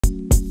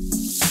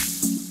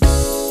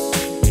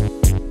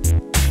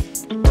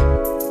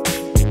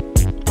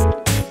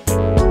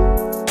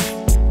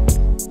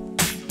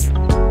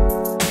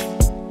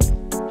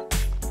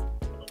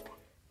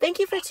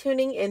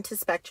tuning into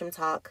Spectrum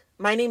Talk.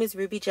 My name is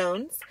Ruby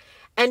Jones,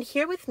 and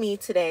here with me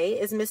today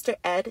is Mr.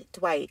 Ed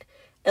Dwight,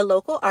 a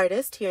local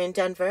artist here in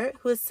Denver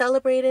who is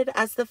celebrated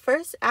as the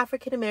first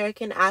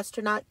African-American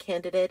astronaut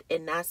candidate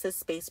in NASA's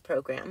space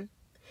program.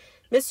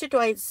 Mr.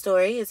 Dwight's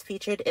story is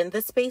featured in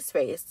The Space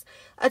Race,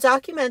 a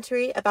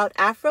documentary about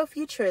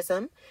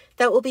Afrofuturism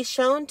that will be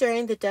shown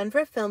during the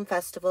Denver Film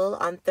Festival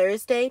on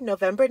Thursday,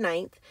 November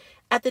 9th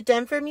at the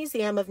Denver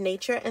Museum of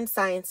Nature and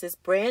Science's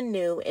brand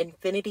new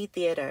Infinity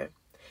Theater.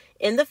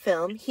 In the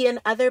film, he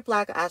and other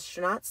Black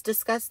astronauts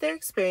discuss their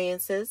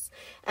experiences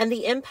and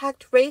the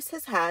impact race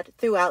has had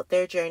throughout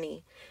their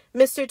journey.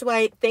 Mr.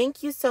 Dwight,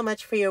 thank you so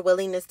much for your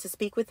willingness to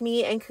speak with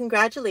me, and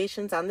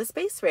congratulations on the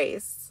space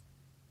race.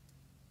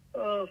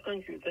 Oh,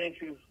 thank you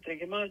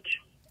much.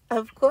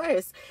 Of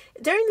course.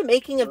 During the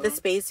making of the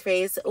space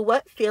race,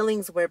 what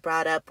feelings were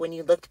brought up when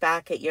you looked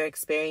back at your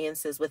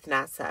experiences with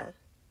NASA?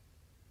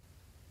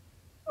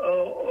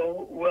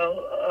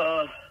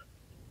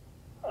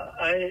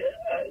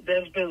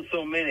 There's been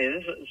so many.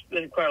 It's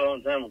been quite a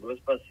long time ago.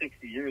 It's about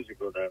 60 years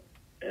ago now,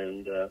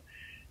 and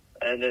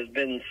there's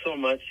been so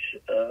much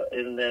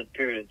in that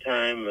period of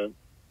time, and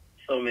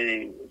so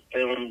many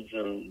films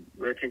and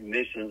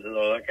recognitions and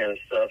all that kind of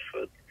stuff.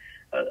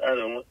 I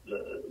don't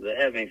the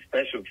having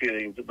special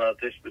feelings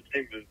about this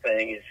particular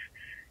thing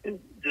is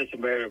just a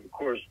matter of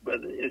course,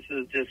 but it's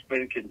just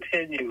been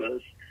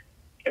continuous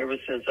ever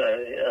since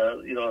I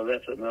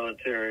left the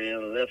military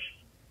and left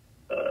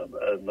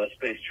my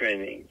space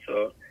training.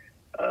 So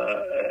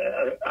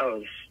I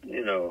was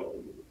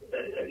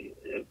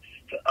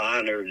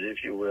honored,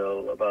 if you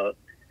will, about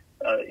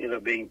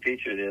being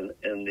featured in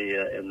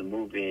the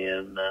movie,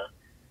 and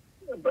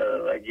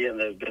but again,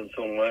 there's been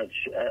so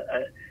much.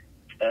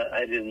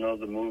 I didn't know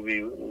the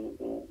movie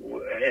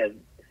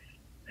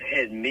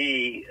had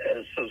me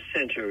so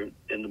centered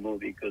in the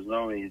movie, because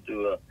normally you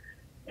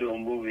do a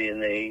movie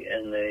and they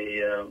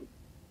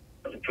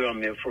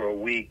film it for a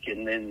week,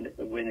 and then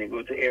when you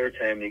go to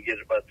airtime, you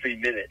get about 3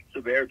 minutes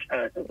of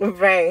airtime.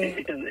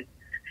 Right.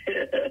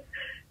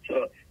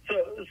 So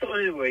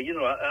anyway,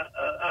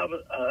 I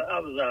was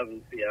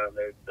obviously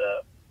honored.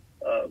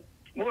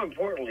 More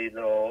importantly,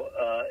 though,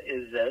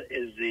 is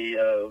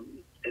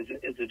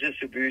the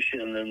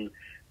distribution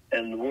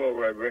and the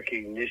worldwide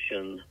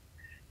recognition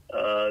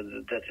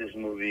that this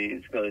movie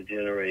is going to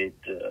generate,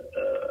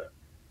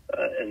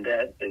 and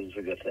that is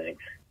a good thing.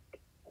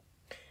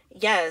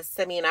 Yes,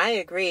 I mean, I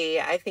agree.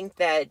 I think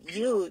that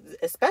you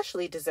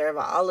especially deserve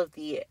all of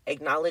the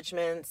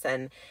acknowledgments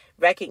and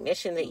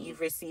recognition that you've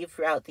received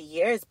throughout the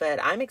years,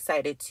 but I'm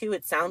excited too.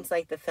 It sounds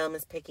like the film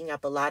is picking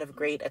up a lot of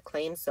great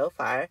acclaim so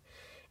far.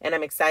 And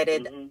I'm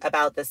excited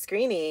about the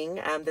screening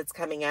that's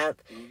coming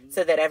up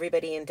so that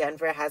everybody in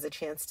Denver has a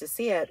chance to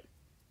see it.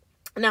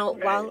 Now,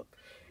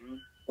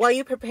 while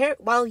you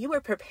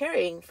were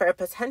preparing for a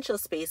potential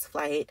space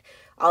flight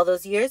all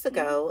those years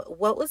ago,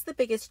 what was the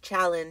biggest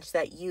challenge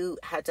that you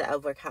had to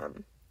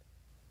overcome?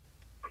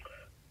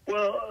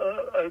 Well,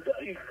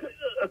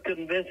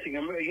 convincing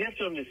them. You have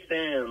to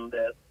understand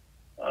that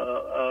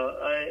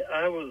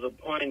I was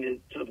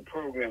appointed to the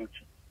program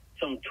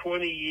some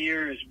 20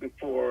 years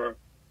before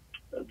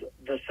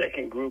the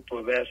second group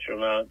of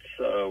astronauts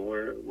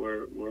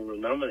were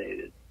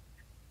nominated.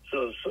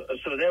 So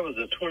that was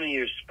a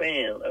 20-year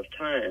span of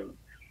time,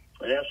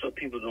 and that's what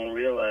people don't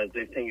realize.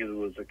 They think it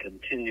was a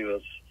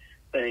continuous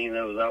thing.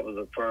 I was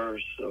the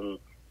first, and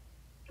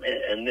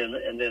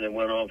then it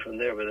went on from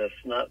there. But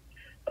that's not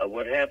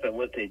what happened.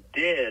 What they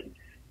did,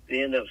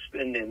 they ended up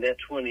spending that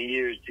 20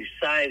 years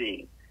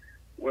deciding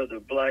whether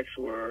blacks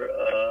were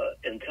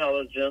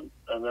intelligent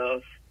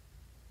enough,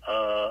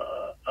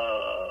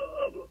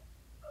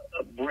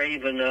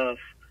 brave enough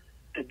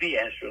to be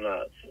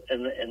astronauts,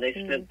 and they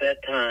spent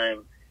that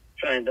time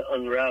trying to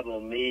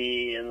unravel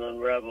me and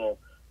unravel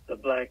the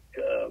black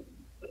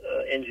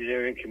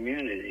engineering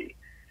community,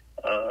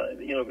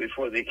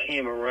 before they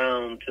came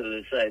around to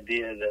this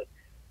idea that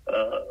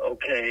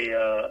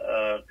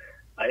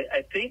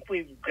I think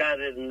we've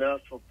got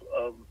enough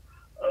of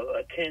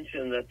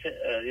attention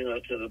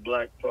to the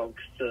black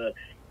folks to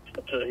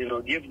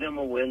give them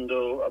a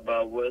window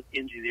about what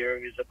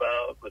engineering is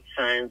about, what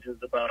science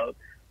is about,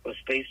 what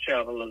space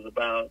travel is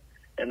about,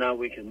 and now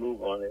we can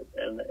move on it.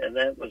 And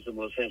that was the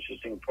most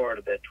interesting part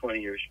of that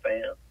 20-year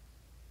span.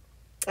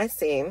 I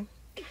see.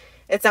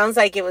 It sounds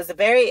like it was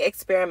very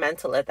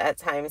experimental at that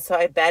time, so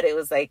I bet it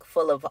was like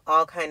full of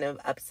all kind of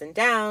ups and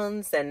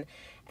downs and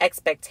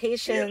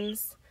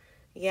expectations. Yes.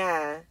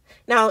 Yeah.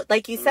 Now,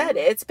 like you said,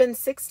 it's been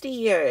 60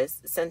 years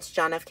since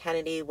John F.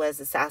 Kennedy was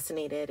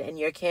assassinated and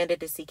your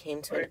candidacy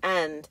came to an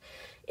end.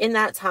 In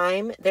that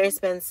time, there's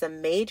been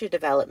some major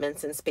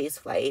developments in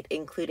spaceflight,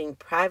 including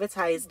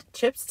privatized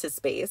trips to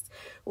space.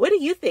 What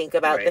do you think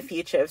about the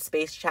future of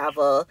space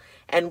travel,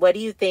 and what do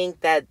you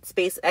think that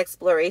space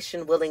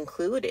exploration will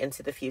include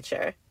into the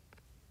future?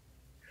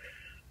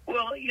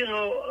 Well,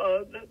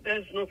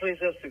 there's no place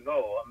else to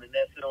go. I mean,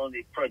 that's the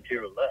only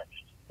frontier left.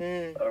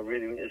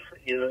 Really, it's,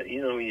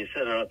 when you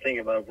sit down and think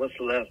about what's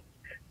left,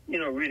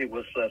 really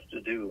what's left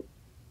to do.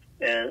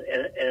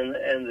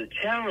 and the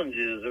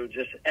challenges are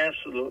just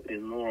absolutely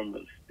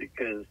enormous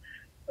because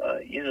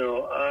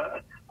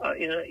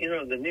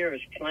the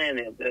nearest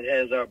planet that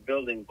has our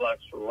building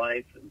blocks for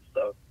life and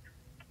stuff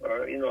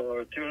are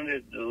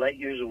 200 light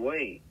years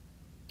away,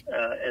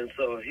 and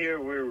so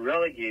here we're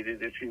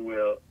relegated, if you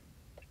will,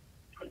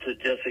 to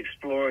just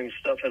exploring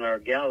stuff in our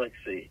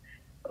galaxy.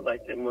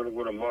 Like they want to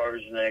go to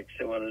Mars next,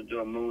 they want to do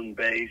a moon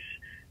base,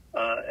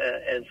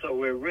 and so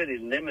we're really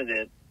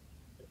limited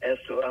as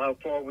to how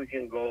far we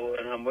can go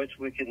and how much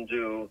we can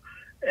do,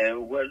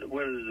 and what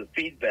is the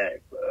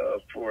feedback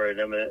for it.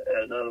 I mean,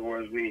 in other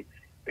words, we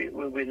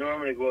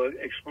normally go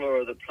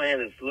explore the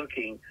planets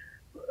looking,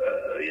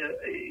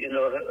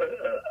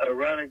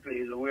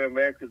 ironically, we're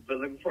Americans, but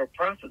looking for a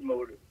profit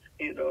motive.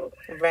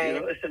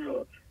 Right.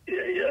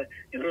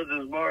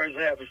 Does Mars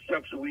have the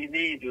stuff that we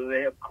need? Do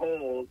they have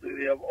coal? Do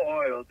they have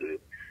oil?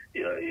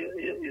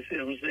 You see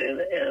what I'm saying?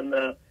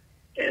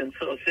 And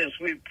so since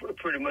we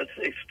pretty much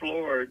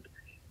explored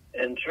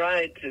and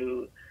tried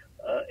to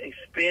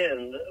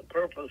expend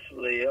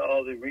purposefully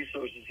all the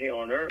resources here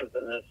on Earth,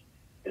 and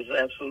it's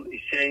absolutely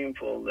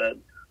shameful that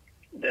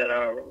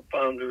our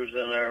founders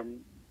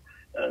and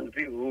the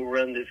people who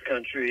run this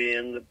country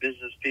and the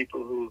business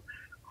people who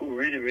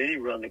really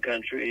run the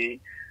country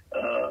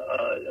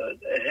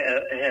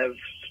have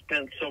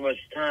spent so much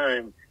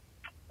time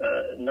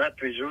not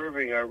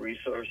preserving our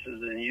resources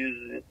and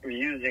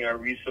using our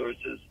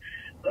resources,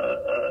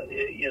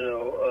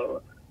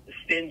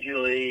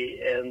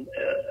 stingily and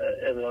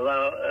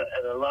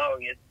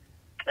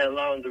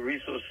allowing the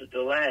resources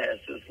to last.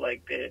 It's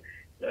like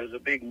there's a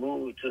big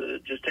move to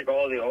just take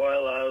all the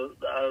oil out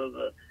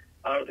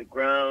of the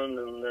ground,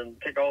 and then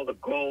take all the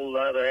gold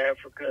out of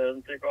Africa,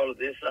 and take all of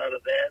this out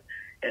of that,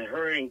 and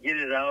hurry and get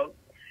it out,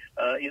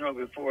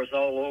 before it's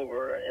all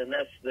over. And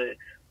that's the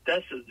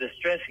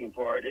distressing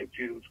part. If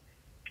you've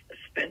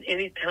spent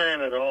any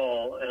time at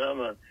all, and I'm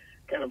a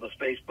kind of a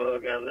space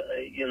bug,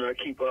 I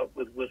keep up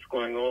with what's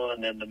going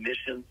on and the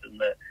missions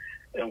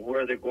and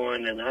where they're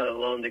going and how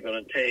long they're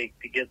going to take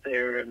to get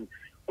there, and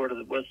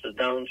what's the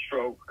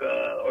downstroke,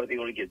 are they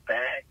going to get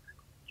back,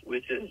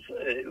 which is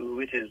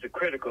the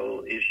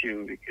critical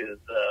issue, because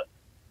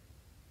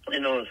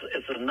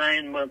it's a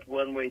 9-month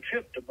one-way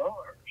trip to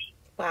Mars.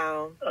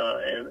 Wow.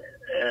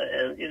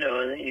 And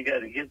you got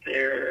to get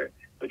there,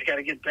 but you got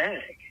to get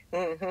back.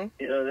 Mm-hmm.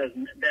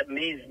 That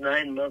means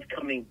 9 months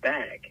coming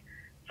back.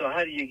 So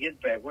how do you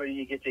get back? Where do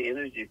you get the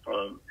energy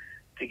from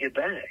to get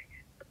back?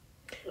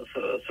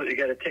 So you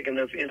got to take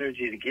enough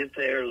energy to get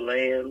there,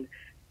 land,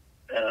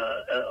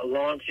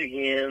 launch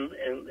again,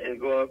 and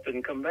go up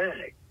and come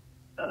back.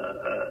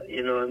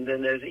 And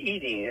then there's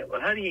eating.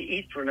 Well, how do you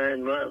eat for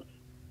 9 months?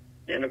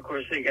 And of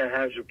course they got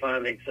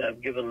hydroponics.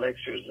 I've given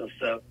lectures and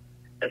stuff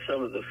at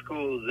some of the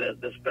schools that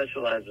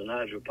specialize in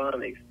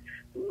hydroponics,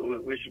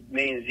 which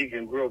means you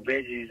can grow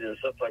veggies and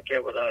stuff like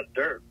that without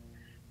dirt.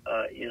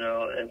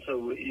 And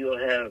so you'll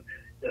have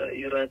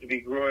to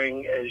be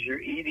growing as you're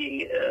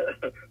eating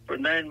for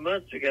 9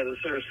 months. You got to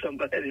serve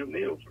somebody a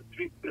meal for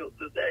 3 meals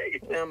a day.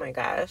 Oh my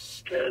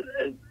gosh!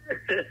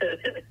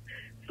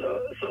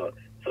 So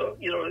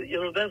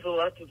that's a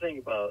lot to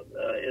think about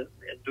in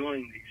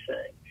doing these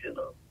things.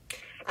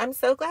 I'm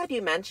so glad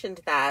you mentioned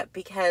that,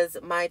 because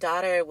my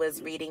daughter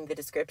was reading the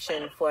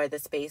description for the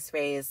space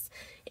race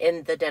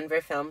in the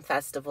Denver Film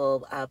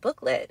Festival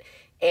booklet,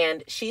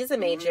 and she's a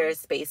major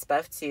space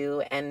buff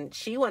too, and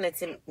she wanted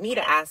me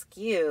to ask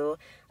you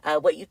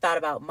what you thought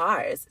about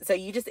Mars. So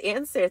you just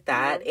answered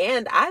that,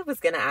 and I was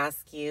going to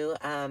ask you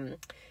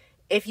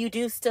if you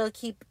do still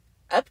keep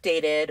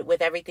updated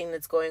with everything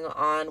that's going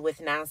on with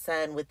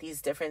NASA and with these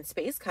different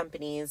space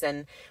companies,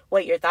 and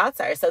what your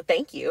thoughts are. So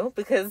thank you,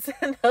 because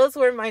those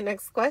were my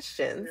next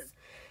questions.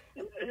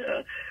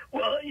 Yeah.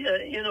 Well,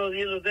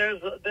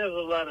 there's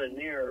a lot of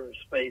near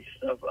space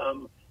stuff.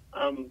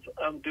 I'm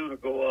due to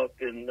go up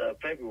in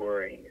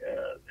February.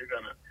 They're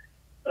gonna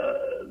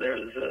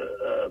there's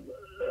a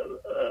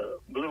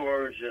Blue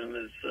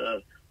Origin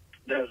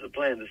there's a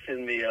plan to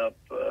send me up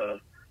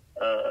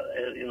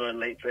in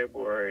late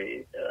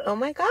February. Oh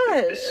my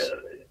gosh!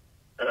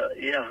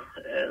 Yeah,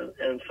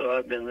 and so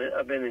I've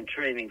been in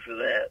training for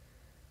that,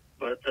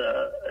 but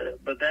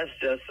that's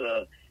just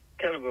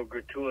kind of a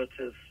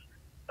gratuitous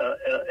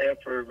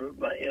effort.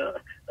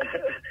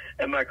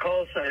 And my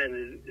call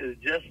sign is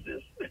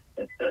Justice.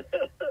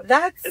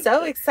 That's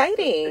so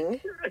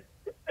exciting.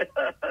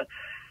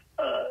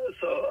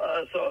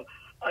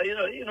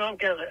 I'm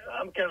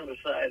kind of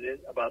excited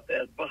about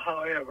that. But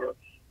however,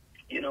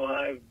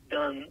 I've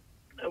done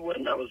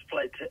when I was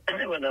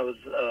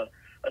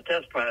a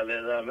test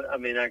pilot. I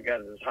mean, I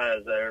got as high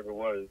as I ever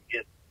wanted to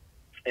get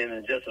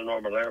in just a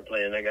normal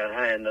airplane. I got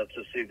high enough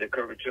to see the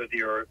curvature of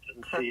the Earth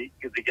and to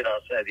get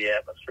outside the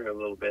atmosphere a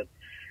little bit,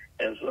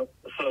 and so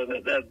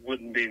that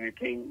wouldn't be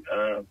anything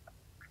other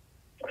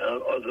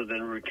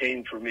than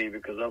routine for me,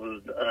 because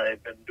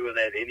I've been doing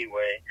that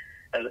anyway,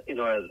 as a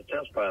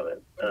test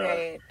pilot.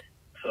 Right.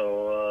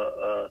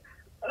 So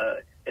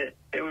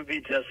it would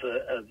be just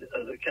a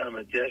kind of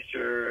a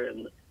gesture,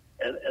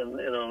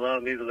 and allow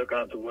me to look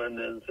out the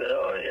window and say,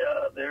 "Oh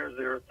yeah, there's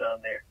Earth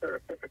down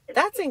there."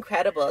 That's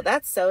incredible.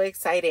 That's so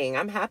exciting.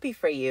 I'm happy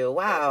for you.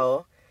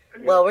 Wow.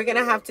 Well, we're going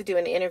to have to do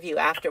an interview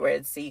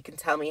afterwards so you can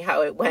tell me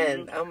how it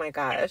went. Oh my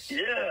gosh.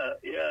 Yeah,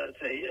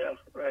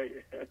 right.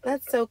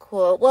 That's so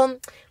cool. Well,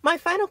 my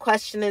final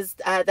question is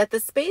that the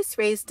space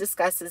race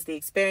discusses the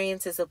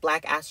experiences of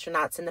Black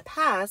astronauts in the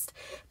past,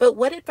 but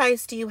what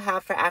advice do you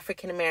have for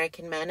African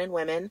American men and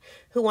women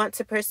who want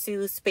to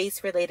pursue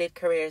space-related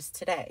careers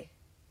today?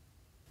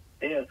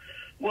 Yeah.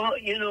 Well,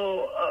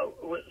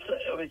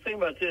 think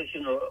about this,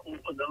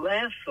 the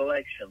last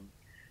selection,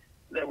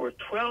 there were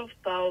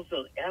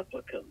 12,000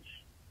 applicants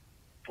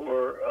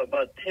for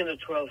about 10 or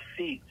 12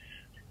 seats,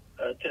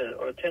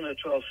 or 10 or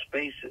 12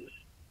 spaces.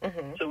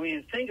 Mm-hmm. So when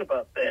you think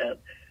about that,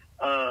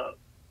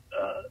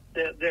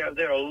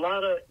 there are a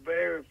lot of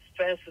very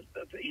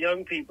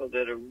young people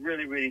that are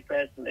really, really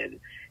fascinated,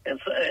 and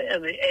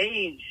the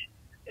age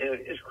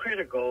is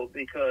critical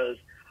because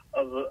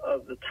of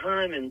the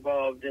time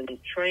involved in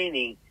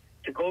training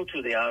to go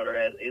to the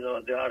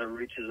outer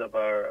reaches of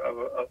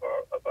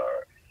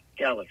our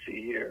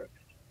galaxy here,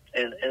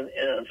 and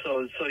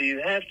so you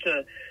have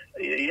to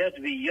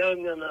be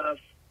young enough,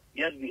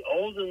 you have to be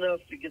old enough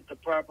to get the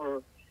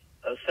proper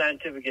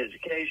scientific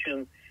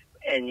education,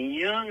 and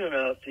young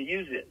enough to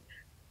use it,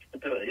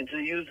 to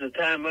use the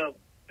time up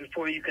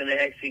before you can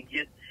actually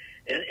get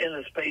in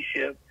a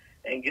spaceship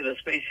and get a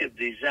spaceship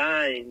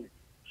designed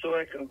so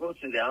it can go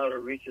to the outer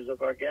reaches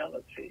of our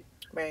galaxy.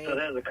 Right. So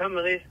there's a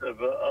combination of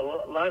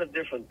a lot of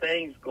different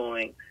things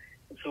going.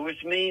 So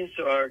which means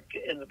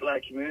in the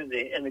Black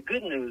community, and the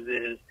good news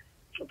is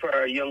for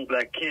our young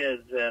Black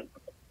kids that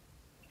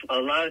a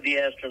lot of the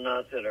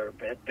astronauts that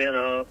have been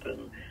up,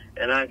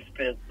 and I've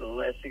spent the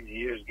last 6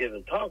 years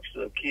giving talks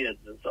to kids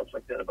and stuff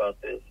like that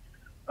about this.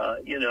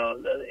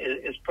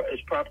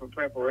 It's proper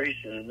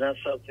preparation, and not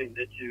something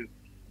that you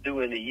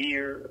do in a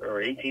year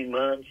or 18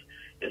 months.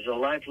 It's a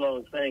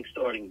lifelong thing,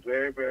 starting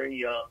very, very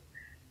young,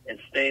 and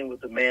staying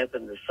with the math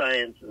and the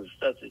science and the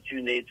stuff that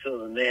you need, so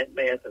the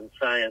math and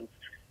science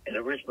and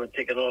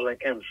arithmetic and all that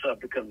kind of stuff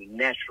becomes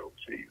natural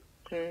to you,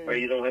 where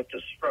you don't have to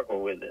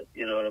struggle with it.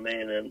 You know what I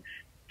mean?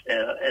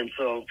 And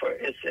so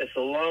it's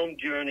a long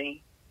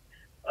journey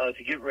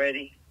to get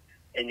ready,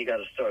 and you got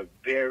to start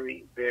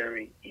very,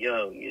 very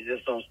young. You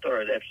just don't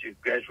start after you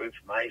graduate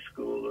from high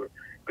school or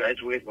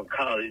graduate from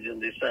college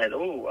and decide,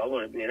 oh, I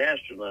want to be an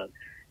astronaut,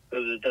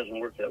 because it doesn't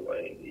work that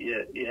way.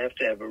 You have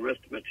to have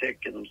arithmetic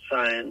and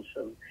science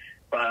and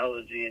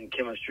biology and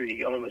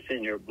chemistry almost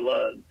in your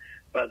blood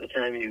by the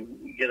time you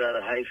get out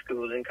of high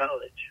school and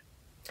college.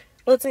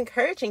 Well, it's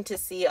encouraging to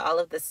see all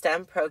of the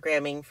STEM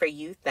programming for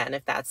youth then,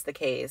 if that's the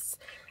case.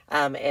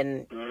 And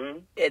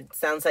it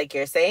sounds like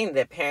you're saying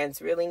that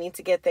parents really need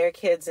to get their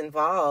kids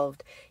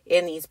involved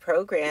in these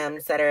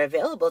programs that are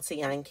available to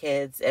young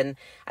kids. And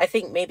I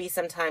think maybe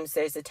sometimes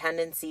there's a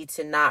tendency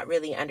to not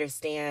really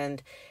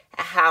understand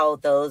how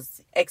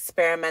those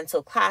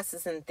experimental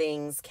classes and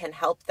things can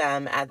help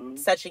them at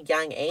such a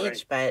young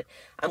age. Right. But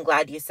I'm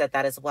glad you said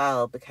that as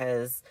well,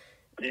 because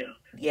they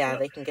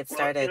can get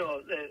started.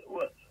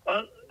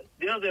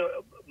 The other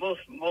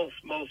most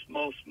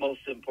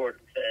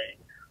important thing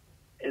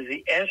is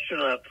the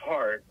astronaut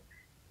part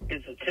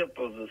is the tip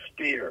of the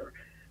spear.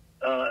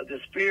 The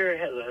spear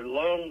has a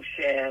long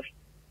shaft,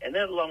 and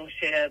that long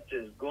shaft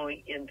is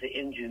going into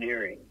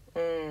engineering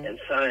and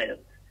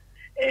science.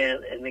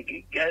 And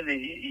the guy that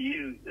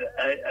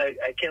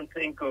I can't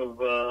think of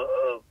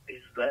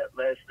his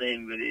last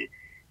name, but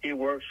he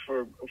works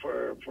for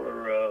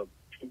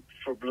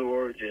Blue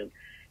Origin.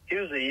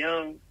 Here's a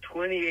young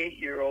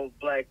 28-year-old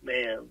Black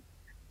man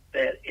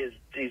that is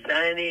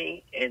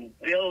designing and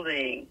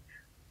building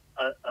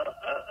a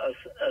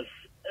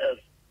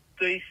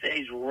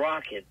 3-stage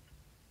rocket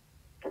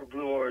for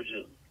Blue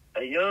Origin.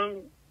 A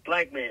young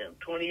Black man,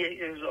 28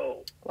 years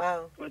old.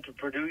 Wow. Went to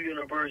Purdue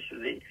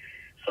University.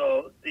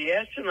 So the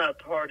astronaut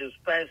part is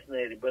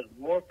fascinating, but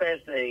more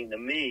fascinating to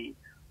me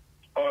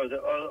are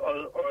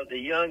the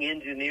young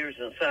engineers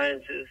and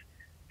scientists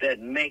that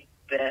make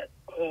that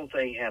whole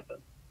thing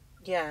happen.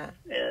 Yeah.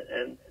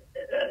 And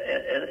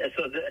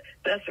so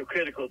that's a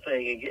critical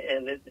thing,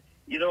 and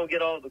you don't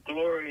get all the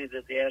glory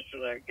that the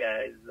astronaut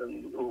guys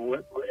and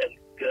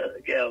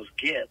gals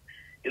get.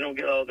 You don't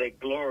get all that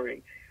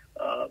glory,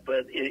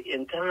 but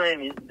in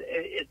time,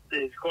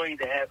 it's going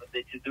to happen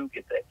that you do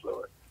get that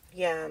glory.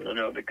 Yeah.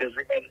 Because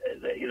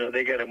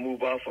they got to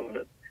move off of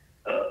it.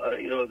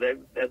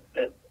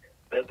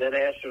 That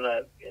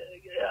astronaut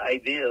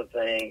idea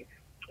thing,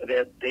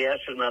 that the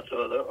astronauts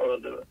are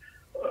the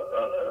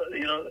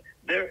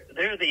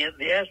they're the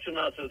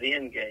astronauts are the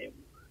end game.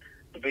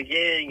 The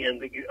beginning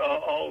and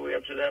all the way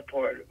up to that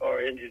part are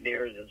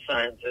engineers and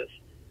scientists.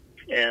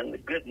 And the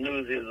good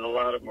news is a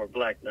lot of them are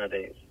Black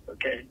nowadays.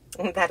 Okay.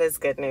 That is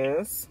good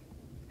news.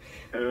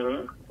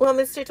 Well,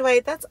 Mr.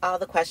 Dwight, that's all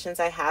the questions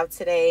I have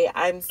today.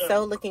 I'm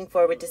so looking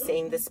forward to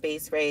seeing the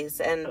space race,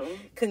 and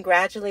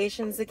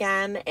congratulations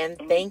again, and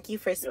thank you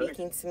for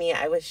speaking to me.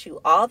 I wish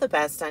you all the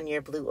best on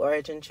your Blue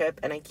Origin trip,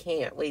 and I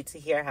can't wait to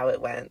hear how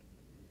it went.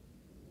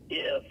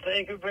 Yeah,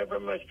 Thank you very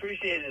much.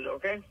 Appreciate it,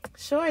 okay?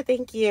 Sure,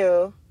 thank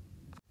you.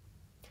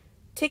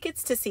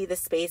 Tickets to see the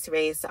space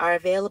race are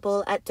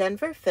available at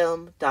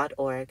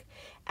denverfilm.org.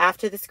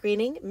 After the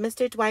screening,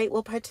 Mr. Dwight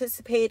will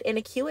participate in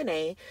a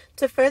Q&A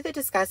to further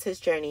discuss his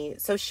journey,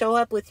 so show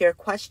up with your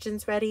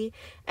questions ready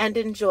and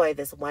enjoy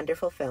this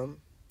wonderful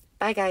film.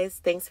 Bye, guys.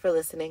 Thanks for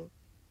listening.